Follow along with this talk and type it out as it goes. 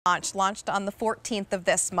launched on the 14th of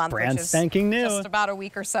this month, Brand which is spanking new. just about a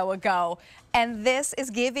week or so ago. And this is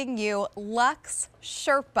giving you Luxe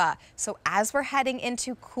Sherpa. So as we're heading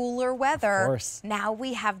into cooler weather, now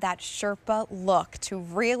we have that Sherpa look to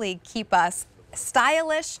really keep us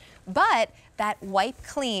stylish, but that wipe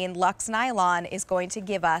clean Luxe nylon is going to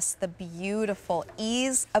give us the beautiful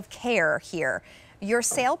ease of care here. Your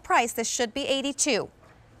sale price, this should be $82.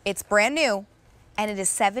 It's brand new. And it is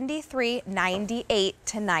 $73.98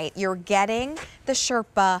 tonight. You're getting the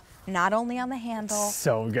Sherpa not only on the handle,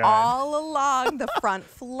 so good, all along the front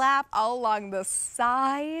flap, all along the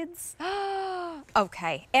sides.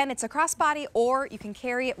 Okay, and it's a crossbody, or you can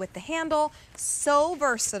carry it with the handle. So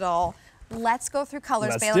versatile. Let's go through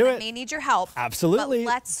colors, Balin. I may need your help. Absolutely.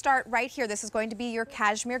 But let's start right here. This is going to be your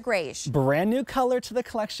cashmere grayish. Brand new color to the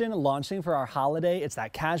collection, launching for our holiday. It's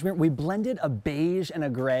that cashmere. We blended a beige and a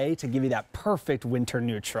gray to give you that perfect winter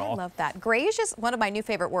neutral. I love that. Grayish is one of my new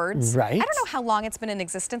favorite words. Right? I don't know how long it's been in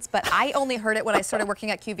existence, but I only heard it when I started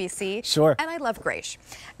working at QVC. Sure. And I love grayish.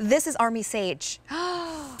 This is Army Sage.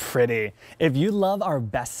 Pretty. If you love our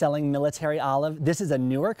best-selling military olive, this is a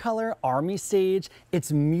newer color, Army Sage.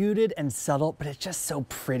 It's muted and subtle, but it's just so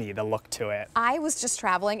pretty, the look to it. I was just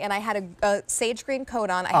traveling and I had a sage green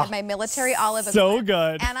coat on. I had my military olive as so well,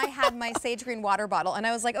 good. and I had my sage green water bottle. And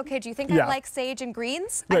I was like, okay, do you think I like sage and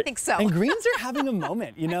greens? Right. I think so. And greens are having a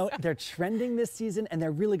moment. You know, they're trending this season and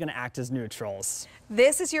they're really going to act as neutrals.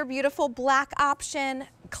 This is your beautiful black option.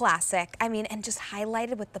 Classic. I mean, and just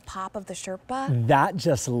highlighted with the pop of the Sherpa. That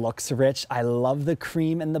just looks rich. I love the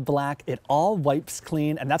cream and the black. It all wipes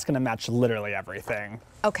clean, and that's going to match literally everything.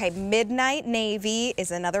 Okay, midnight navy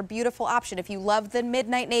is another beautiful option. If you love the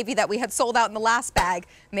midnight navy that we had sold out in the last bag,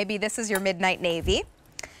 maybe this is your midnight navy.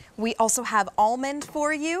 We also have almond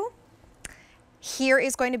for you. Here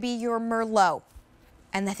is going to be your Merlot.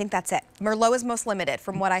 And I think that's it. Merlot is most limited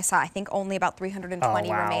from what I saw. I think only about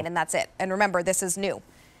 320 remain, and that's it. And remember, this is new.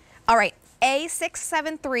 All right,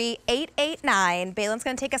 A673889. Balin's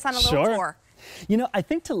going to take us on a little tour. You know, I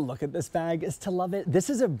think to look at this bag is to love it.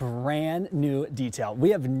 This is a brand new detail.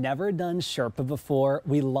 We have never done Sherpa before.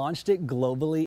 We launched it globally